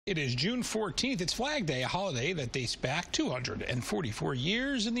It is June 14th. It's Flag Day, a holiday that dates back 244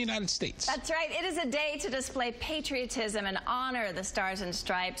 years in the United States. That's right. It is a day to display patriotism and honor the Stars and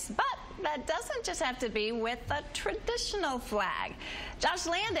Stripes. But that doesn't just have to be with a traditional flag. Josh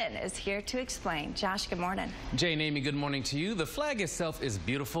Landon is here to explain. Josh, good morning. Jay and Amy, good morning to you. The flag itself is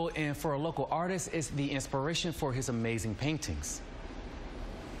beautiful, and for a local artist, it's the inspiration for his amazing paintings.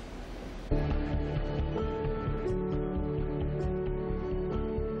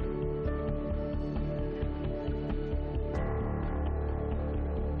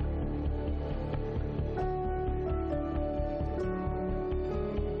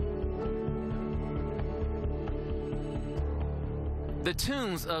 The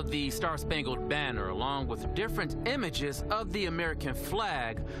tunes of the Star-Spangled Banner, along with different images of the American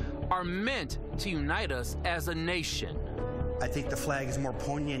flag, are meant to unite us as a nation. I think the flag is more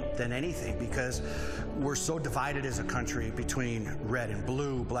poignant than anything because we're so divided as a country between red and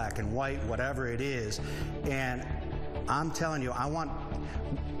blue, black and white, whatever it is. And I'm telling you,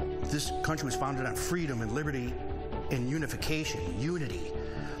 this country was founded on freedom and liberty and unification, unity.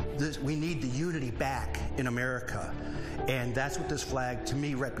 We need the unity back in America. And that's what this flag, to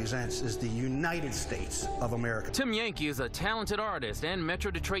me, represents, is the United States of America. Tim Yanke is a talented artist and Metro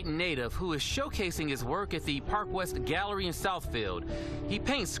Detroit native who is showcasing his work at the Park West Gallery in Southfield. He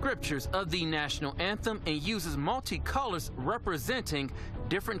paints scriptures of the national anthem and uses multicolors representing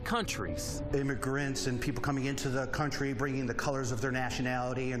different countries. Immigrants and people coming into the country, bringing the colors of their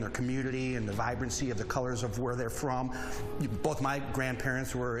nationality and their community and the vibrancy of the colors of where they're from. Both my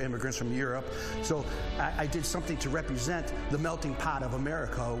grandparents were immigrants from Europe, so I did something to represent the melting pot of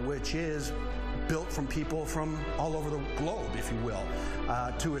America, which is built from people from all over the globe, if you will,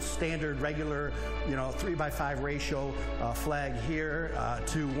 to a standard, regular, 3:5 ratio flag here,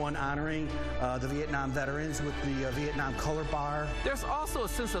 to one honoring the Vietnam veterans with the Vietnam color bar. There's also a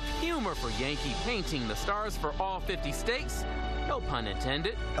sense of humor for Yankee painting the stars for all 50 states. No pun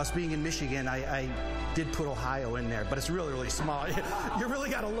intended. Us being in Michigan, I did put Ohio in there, but it's really, really small. You really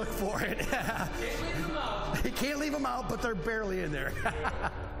got to look for it. You can't leave them out, but they're barely in there.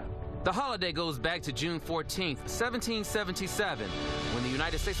 The holiday goes back to June 14th, 1777, when the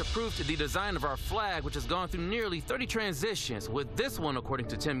United States approved the design of our flag, which has gone through nearly 30 transitions, with this one, according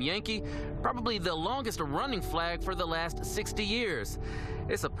to Tim Yanke, probably the longest running flag for the last 60 years.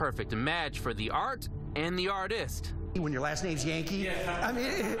 It's a perfect match for the art and the artist. When your last name's Yankee, yeah. I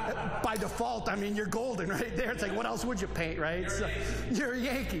mean, by default, you're golden right there. It's like, what else would you paint, right? You're a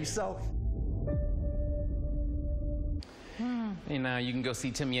Yankee, so. And you can go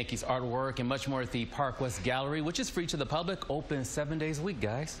see Tim Yanke's artwork and much more at the Park West Gallery, which is free to the public, open 7 days a week,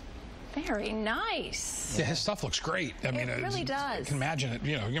 guys. Very nice. Yeah, his stuff looks great. I mean, it really does. You can imagine it,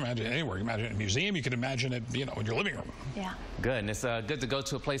 you can imagine it anywhere. You can imagine it in a museum. You can imagine it, in your living room. Yeah. Good. And it's good to go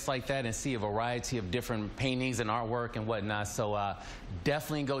to a place like that and see a variety of different paintings and artwork and whatnot. So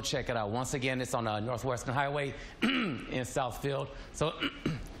definitely go check it out. Once again, it's on Northwestern Highway in Southfield. So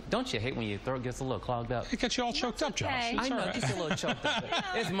don't you hate when your throat gets a little clogged up? It gets you all choked up, Josh. I know, it gets a little choked up.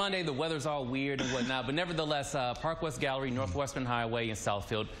 It's Monday, the weather's all weird and whatnot, but nevertheless, Park West Gallery, Northwestern Highway in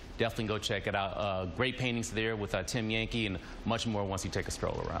Southfield, definitely go check it out. Great paintings there with Tim Yanke and much more once you take a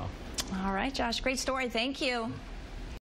stroll around. All right, Josh, great story. Thank you.